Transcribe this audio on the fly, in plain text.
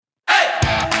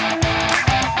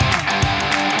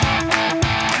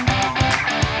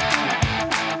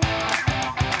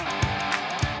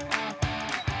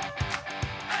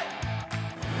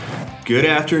Good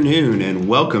afternoon, and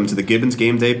welcome to the Gibbons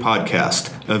Gameday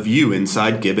Podcast, a view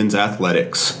inside Gibbons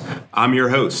Athletics. I'm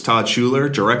your host, Todd Schuler,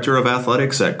 Director of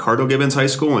Athletics at Cardinal Gibbons High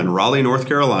School in Raleigh, North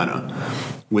Carolina.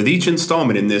 With each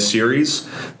installment in this series,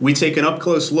 we take an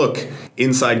up-close look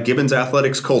inside Gibbons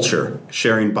Athletics culture,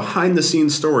 sharing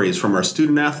behind-the-scenes stories from our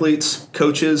student athletes,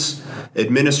 coaches,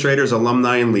 administrators,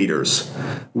 alumni, and leaders.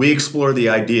 We explore the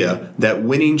idea that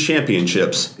winning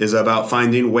championships is about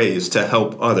finding ways to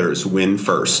help others win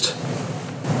first.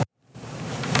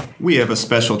 We have a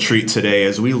special treat today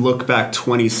as we look back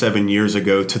 27 years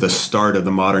ago to the start of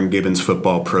the modern Gibbons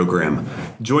football program.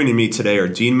 Joining me today are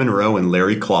Dean Monroe and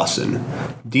Larry Clawson.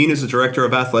 Dean is the Director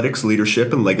of Athletics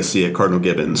Leadership and Legacy at Cardinal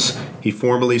Gibbons. He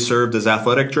formerly served as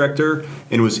Athletic Director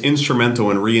and was instrumental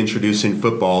in reintroducing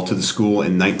football to the school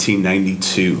in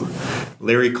 1992.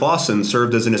 Larry Clawson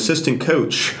served as an assistant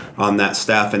coach on that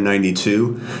staff in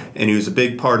 92, and he was a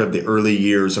big part of the early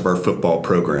years of our football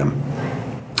program.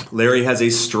 Larry has a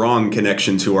strong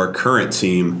connection to our current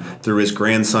team through his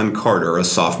grandson Carter, a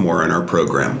sophomore in our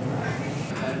program.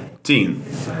 Dean,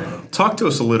 talk to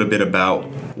us a little bit about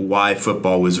why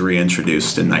football was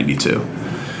reintroduced in 92.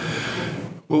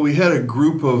 Well, we had a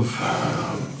group of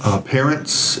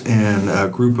parents and a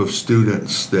group of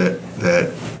students that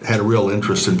had a real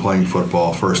interest in playing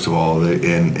football, first of all,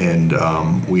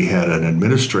 and we had an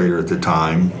administrator at the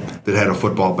time that had a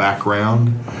football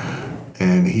background,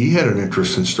 and he had an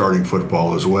interest in starting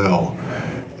football as well,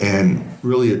 and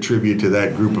really attribute to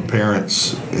that group of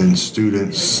parents and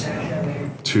students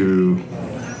to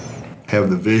have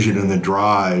the vision and the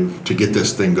drive to get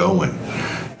this thing going.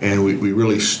 And we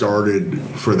really started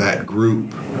for that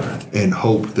group and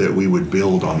hoped that we would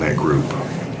build on that group.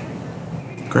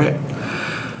 Great.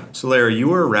 So Larry, you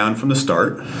were around from the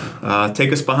start.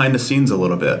 Take us behind the scenes a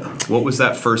little bit. What was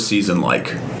that first season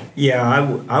like?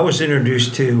 Yeah, I was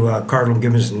introduced to Cardinal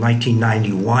Gibbons in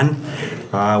 1991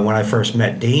 when I first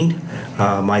met Dean.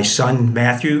 My son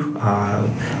Matthew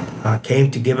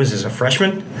came to Gibbons as a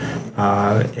freshman,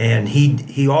 and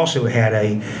he also had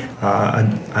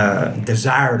a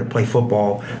desire to play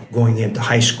football going into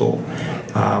high school.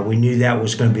 We knew that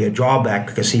was going to be a drawback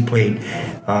because he played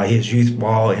his youth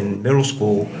ball and middle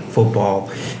school football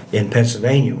in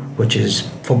Pennsylvania, which is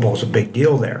football's a big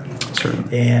deal there.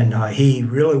 Certainly. And he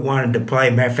really wanted to play.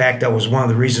 Matter of fact, that was one of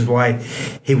the reasons why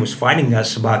he was fighting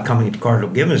us about coming to Cardinal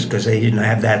Gibbons, because they didn't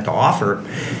have that to offer,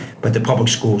 but the public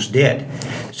schools did.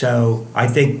 So I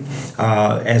think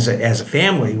as a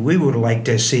family, we would like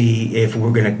to see if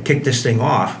we're going to kick this thing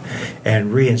off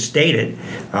and reinstate it.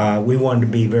 We wanted to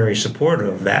be very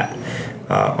supportive of that.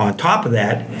 On top of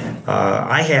that,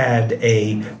 I had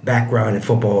a background in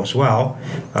football as well.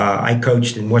 I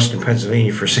coached in Western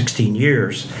Pennsylvania for 16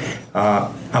 years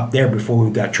up there before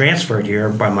we got transferred here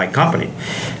by my company.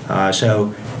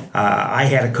 So I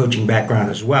had a coaching background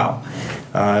as well.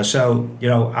 So,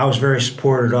 I was very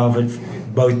supportive of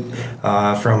it, both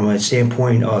from a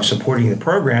standpoint of supporting the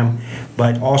program,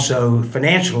 but also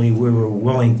financially we were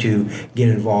willing to get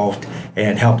involved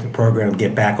and help the program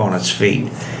get back on its feet.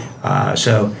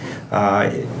 So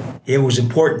it was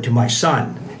important to my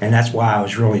son, and that's why I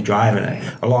was really driving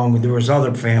it. Along with, there was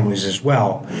other families as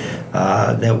well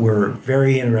that were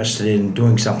very interested in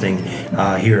doing something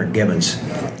here at Gibbons.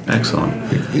 Excellent.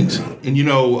 And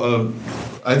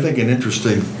I think an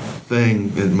interesting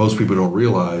thing that most people don't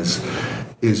realize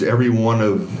is every one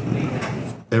of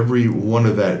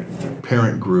that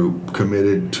parent group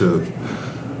committed to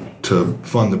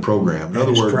fund the program. In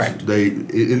other words, correct.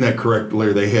 Isn't that correct,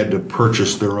 Larry? They had to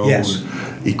purchase their own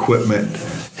equipment,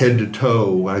 head to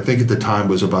toe. I think at the time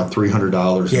was about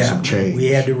 $300 and some change. We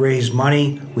had to raise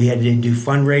money. We had to do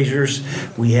fundraisers.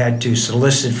 We had to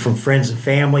solicit from friends and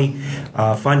family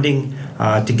funding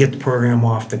to get the program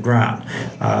off the ground.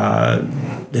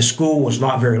 The school was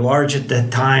not very large at that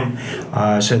time,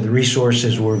 so the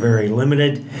resources were very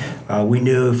limited. We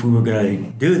knew if we were going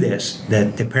to do this,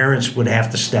 that the parents would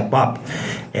have to step up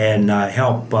and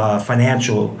help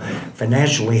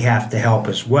financially have to help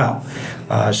as well.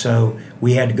 So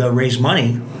we had to go raise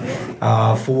money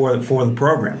for the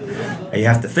program. You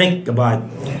have to think about,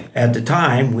 at the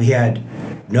time, we had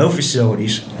no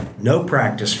facilities, no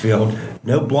practice field,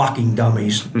 no blocking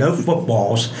dummies, no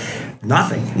footballs,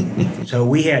 nothing. So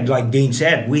we had, like Dean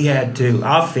said, we had to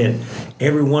outfit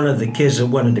every one of the kids that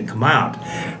wanted to come out,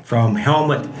 from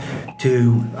helmet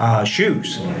to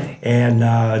shoes. And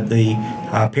the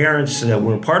parents that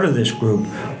were part of this group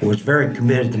was very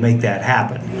committed to make that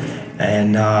happen.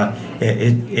 And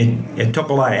it took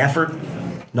a lot of effort.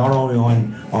 not only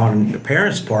on the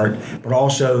parents' part, but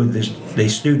also the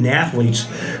student athletes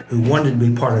who wanted to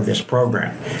be part of this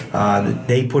program.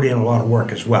 They put in a lot of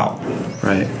work as well.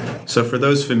 Right. So for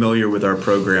those familiar with our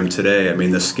program today, I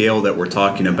mean, the scale that we're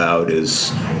talking about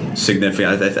is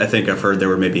significant. I think I've heard there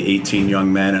were maybe 18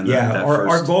 young men. In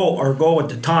our goal at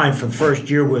the time for the first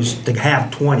year was to have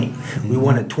 20. Mm-hmm. We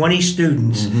wanted 20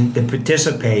 students to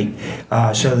participate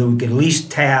so that we could at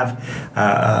least have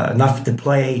enough to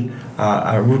play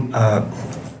a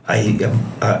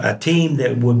team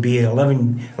that would be an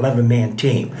 11-man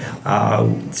team.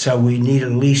 So we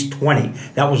needed at least 20.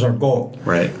 That was our goal.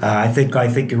 Right. I think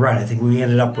you're right. I think we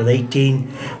ended up with 18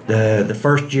 the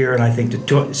first year, and I think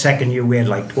the second year we had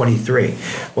like 23.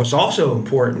 What's also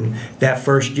important, that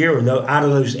first year, out of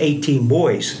those 18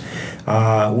 boys,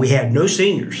 we had no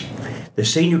seniors. The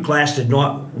senior class did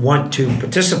not want to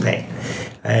participate.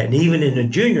 And even in the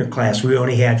junior class, we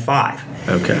only had 5.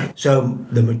 Okay. So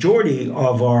the majority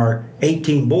of our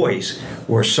 18 boys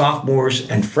were sophomores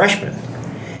and freshmen,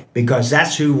 because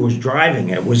that's who was driving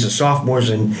it, was the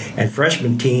sophomores and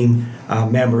freshman team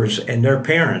members and their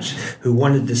parents who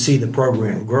wanted to see the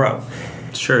program grow.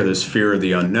 Sure, there's fear of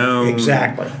the unknown.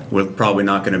 Exactly. We're probably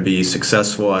not going to be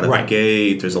successful out of the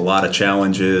gate. There's a lot of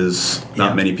challenges.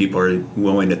 Not many people are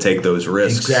willing to take those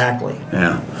risks. Exactly.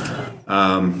 Yeah.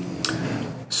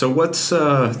 So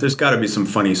there's got to be some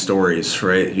funny stories,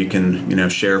 right? You can,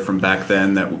 share from back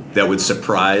then that would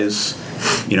surprise,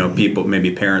 people,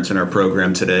 maybe parents in our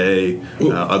program today,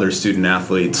 other student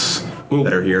athletes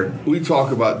that are here. We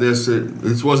talk about this.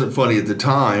 This wasn't funny at the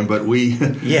time, but we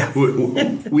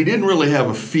didn't really have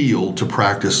a field to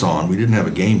practice on. We didn't have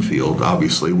a game field,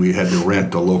 obviously. We had to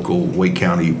rent the local Wake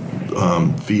County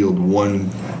field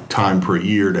one time per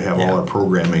year to have all our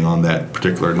programming on that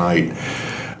particular night.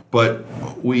 But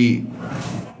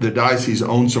the diocese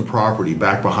owned some property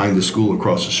back behind the school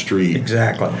across the street.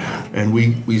 Exactly. And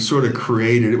we sort of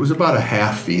created, it was about a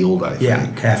half field, I think. Yeah,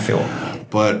 half field.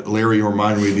 But Larry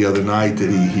reminded me the other night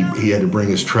that he had to bring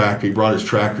his tractor. He brought his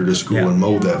tractor to school and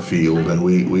mowed that field, and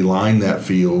we lined that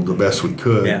field the best we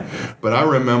could. Yeah. But I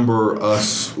remember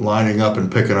us lining up and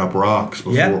picking up rocks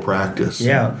before practice.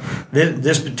 Yeah.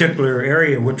 This particular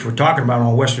area, which we're talking about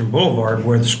on Western Boulevard,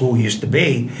 where the school used to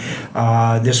be,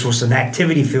 this was an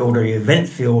activity field or event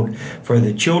field for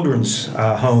the children's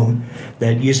home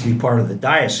that used to be part of the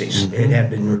diocese. Mm-hmm. It had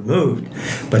been removed,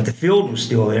 but the field was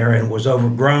still there and was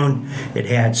overgrown. It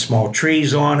had small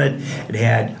trees on it. It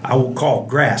had, I will call it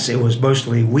grass. It was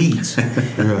mostly weeds.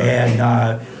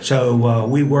 And so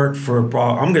we worked for,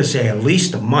 I'm going to say, at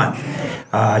least a month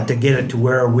to get it to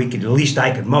where at least I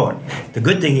could mow it. The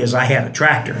good thing is I had a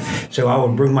tractor. So I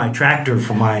would bring my tractor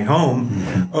from my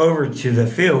home over to the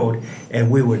field,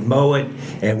 and we would mow it,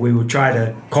 and we would try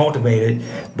to cultivate it.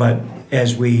 But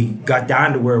as we got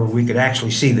down to where we could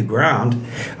actually see the ground,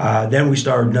 then we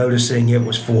started noticing it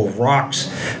was full of rocks.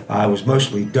 It was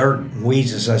mostly dirt and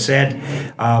weeds, as I said,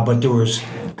 but there was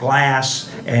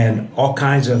glass and all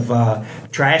kinds of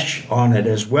trash on it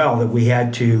as well that we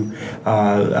had to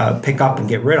pick up and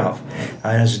get rid of.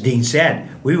 As Dean said,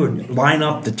 we would line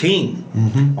up the team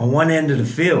on one end of the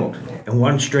field in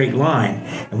one straight line,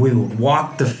 and we would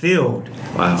walk the field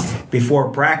before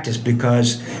practice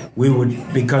because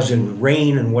of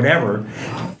rain and whatever,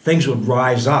 things would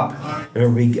rise up. There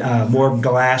would be more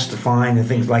glass to find and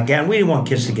things like that. And we didn't want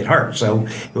kids to get hurt, so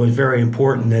it was very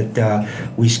important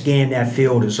that we scanned that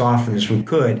field as often as we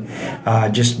could,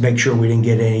 just to make sure we didn't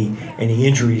get any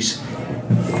injuries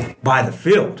by the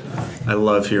field. I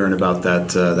love hearing about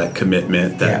that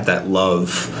commitment, that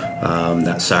love,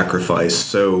 that sacrifice.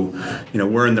 So,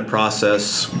 we're in the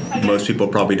process. Most people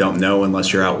probably don't know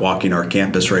unless you're out walking our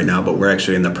campus right now, but we're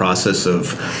actually in the process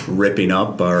of ripping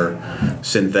up our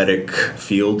synthetic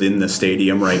field in the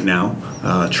stadium right now.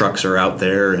 Trucks are out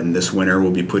there, and this winter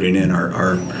we'll be putting in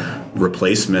our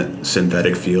replacement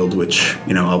synthetic field, which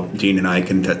Dean and I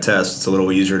can attest. It's a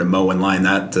little easier to mow and line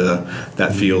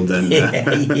that field than.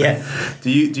 Do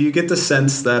you get the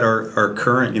sense that our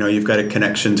current, you've got a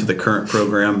connection to the current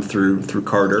program through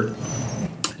Carter?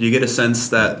 Do you get a sense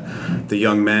that the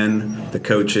young men, the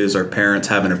coaches, our parents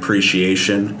have an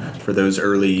appreciation for those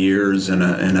early years and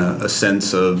a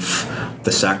sense of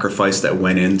the sacrifice that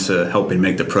went into helping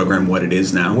make the program what it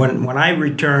is now? When I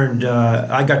returned,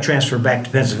 I got transferred back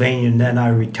to Pennsylvania, and then I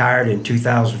retired in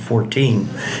 2014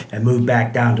 and moved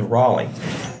back down to Raleigh.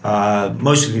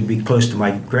 Mostly to be close to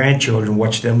my grandchildren,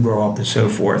 watch them grow up and so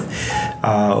forth.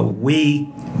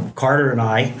 Carter and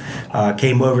I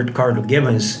came over to Cardinal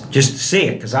Gibbons just to see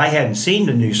it, because I hadn't seen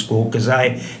the new school because I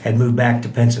had moved back to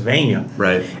Pennsylvania.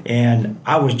 Right. And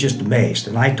I was just amazed.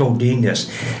 And I told Dean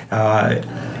this.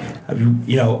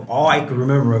 all I could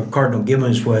remember of Cardinal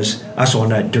Gibbons was us on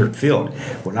that dirt field.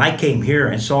 When I came here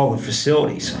and saw the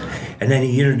facilities, and then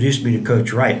he introduced me to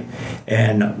Coach Wright,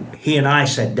 and he and I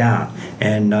sat down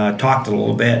and talked a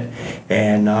little bit,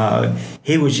 and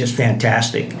he was just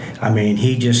fantastic. I mean,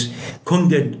 he just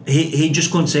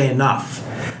couldn't say enough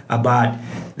about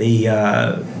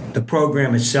the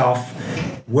program itself,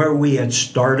 where we had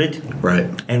started,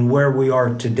 right, and where we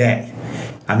are today.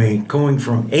 I mean, going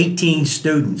from 18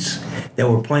 students that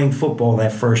were playing football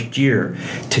that first year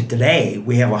to today,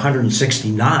 we have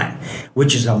 169,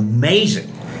 which is amazing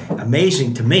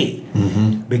to me.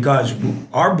 Mm-hmm. Because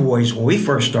our boys, when we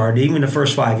first started, even the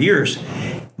first 5 years,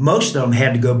 most of them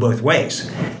had to go both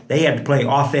ways. They had to play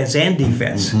offense and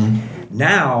defense. Mm-hmm.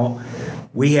 Now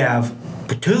we have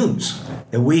platoons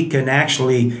that we can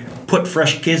actually put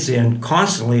fresh kids in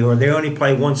constantly, or they only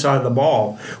play one side of the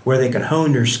ball where they can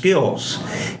hone their skills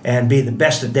and be the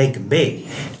best that they can be.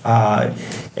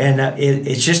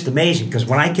 It's just amazing, because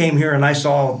when I came here and I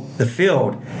saw the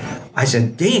field, I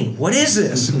said, Dean, what is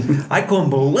this? I couldn't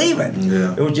believe it.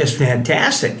 Yeah. It was just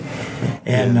fantastic.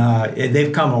 And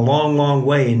they've come a long, long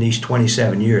way in these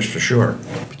 27 years for sure.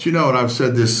 But and I've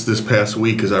said this past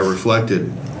week as I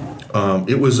reflected,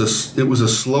 it was a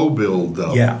slow build,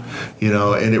 though. Yeah.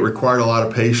 And it required a lot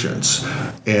of patience.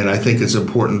 And I think it's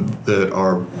important that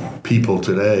our people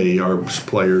today, our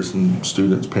players and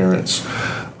students, parents,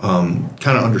 kind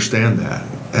of understand that.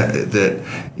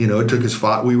 It took us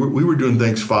we were doing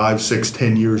things 5, 6,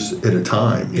 10 years at a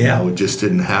time. It just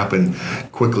didn't happen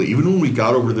quickly. Even when we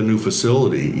got over the new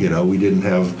facility, we didn't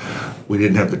have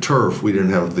the turf, we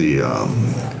didn't have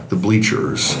the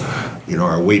bleachers.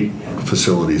 Our weight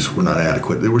facilities were not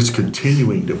adequate. It was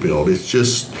continuing to build. It's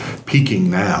just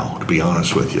peaking now, to be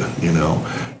honest with you.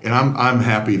 And I'm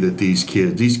happy that these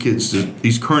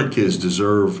current kids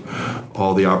deserve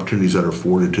all the opportunities that are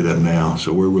afforded to them now.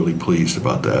 So we're really pleased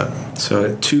about that.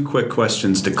 So 2 quick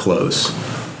questions to close.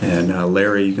 And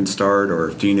Larry, you can start, or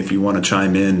Dean, if you want to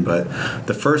chime in. But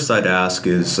the first I'd ask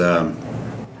is,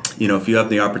 if you have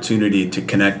the opportunity to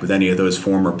connect with any of those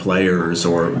former players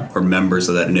or members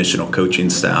of that initial coaching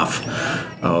staff,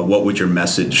 what would your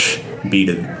message be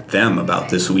to them about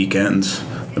this weekend?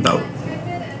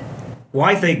 Well,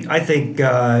 I think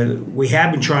we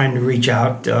have been trying to reach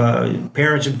out.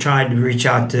 Parents have tried to reach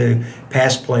out to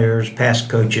past players, past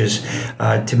coaches,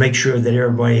 to make sure that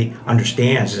everybody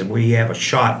understands that we have a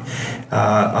shot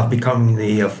of becoming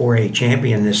the 4A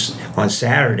champion on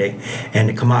Saturday, and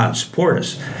to come out and support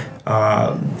us.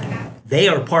 They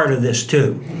are part of this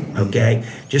too, okay?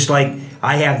 Just like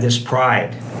I have this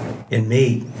pride in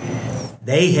me,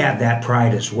 they have that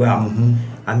pride as well. Mm-hmm.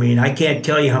 I mean, I can't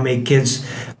tell you how many kids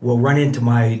will run into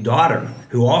my daughter,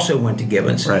 who also went to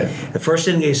Gibbons. Right. The first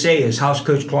thing they say is, how's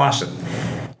Coach Clawson?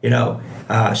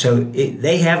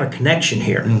 They have a connection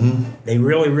here. Mm-hmm. They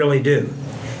really, really do.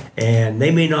 And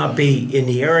they may not be in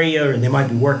the area, or they might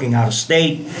be working out of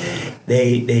state.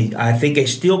 I think they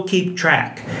still keep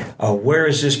track of where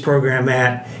is this program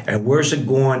at, and where's it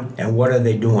going, and what are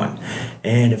they doing.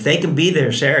 And if they can be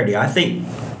there Saturday, I think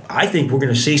we're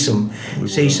going to see some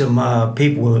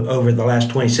people over the last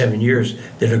 27 years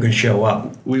that are going to show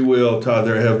up. We will, Todd.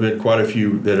 There have been quite a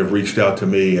few that have reached out to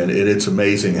me, and it's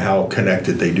amazing how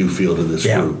connected they do feel to this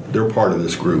group. They're part of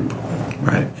this group.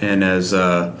 Right. And as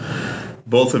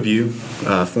both of you,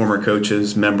 former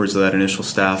coaches, members of that initial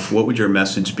staff, what would your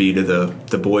message be to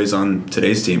the boys on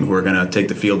today's team who are going to take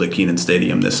the field at Keenan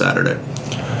Stadium this Saturday?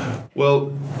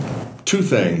 Well, 2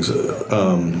 things.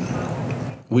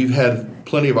 We've had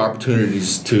plenty of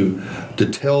opportunities to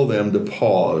tell them to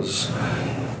pause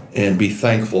and be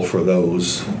thankful for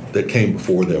those that came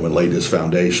before them and laid this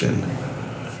foundation.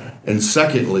 And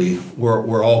secondly,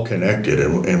 we're all connected,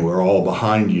 and we're all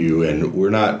behind you, and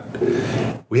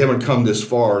we haven't come this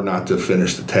far not to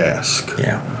finish the task.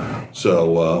 Yeah.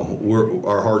 So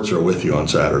our hearts are with you on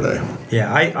Saturday.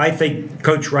 Yeah, I think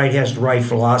Coach Wright has the right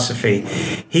philosophy.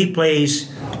 He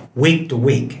plays week to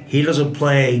week. He doesn't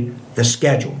play the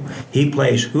schedule. He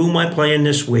plays, who am I playing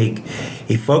this week?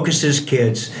 He focuses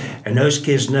kids, and those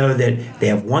kids know that they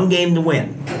have one game to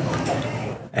win,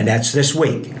 and that's this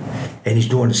week. And he's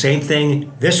doing the same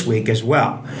thing this week as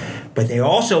well. But they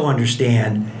also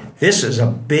understand this is a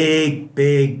big,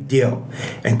 big deal.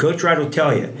 And Coach Wright will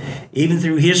tell you, even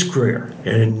through his career,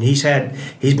 and he's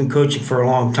been coaching for a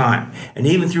long time, and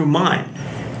even through mine,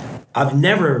 I've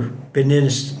never been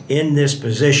in this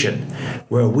position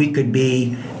where we could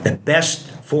be the best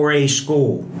 4A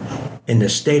school in the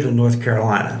state of North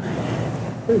Carolina.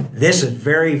 This is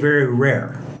very, very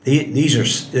rare.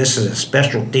 this is a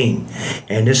special team,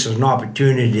 and this is an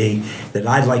opportunity that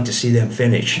I'd like to see them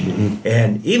finish. Mm-hmm.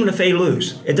 And even if they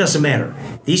lose, it doesn't matter.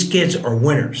 These kids are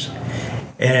winners,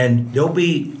 and there'll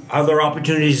be other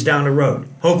opportunities down the road,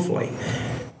 hopefully.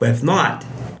 But if not,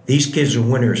 these kids are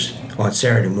winners on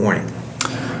Saturday morning.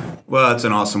 Well, that's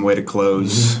an awesome way to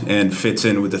close and fits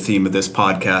in with the theme of this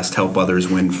podcast, Help Others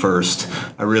Win First.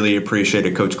 I really appreciate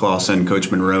it, Coach Clawson, Coach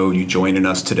Monroe, you joining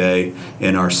us today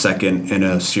in our second in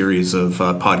a series of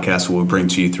podcasts we'll bring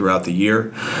to you throughout the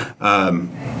year.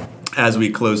 As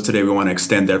we close today, we want to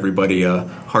extend to everybody a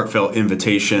heartfelt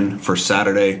invitation for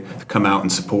Saturday to come out and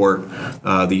support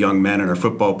the young men in our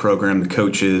football program, the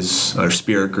coaches, our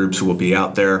spirit groups who will be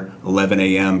out there, 11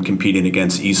 a.m. competing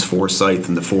against East Forsyth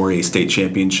in the 4A state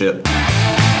championship.